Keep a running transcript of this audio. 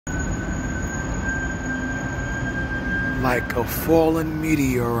like a fallen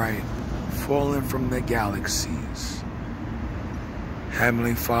meteorite falling from the galaxies.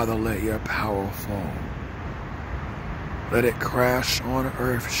 Heavenly Father, let your power fall. Let it crash on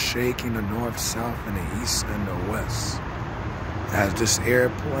earth, shaking the north, south, and the east and the west. As this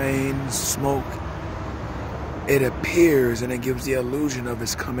airplane smoke, it appears and it gives the illusion of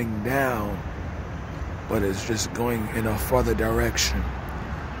it's coming down, but it's just going in a further direction.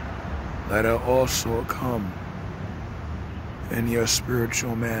 Let it also come in your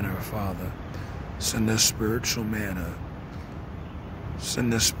spiritual manner, Father. Send the spiritual manna.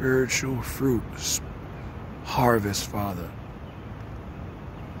 Send the spiritual fruit. Harvest, Father.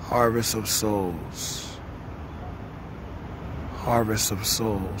 Harvest of souls. Harvest of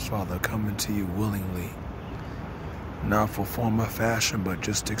souls, Father, coming to you willingly. Not for form or fashion, but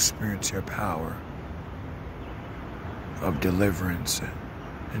just to experience your power of deliverance.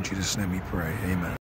 In Jesus' name we pray. Amen.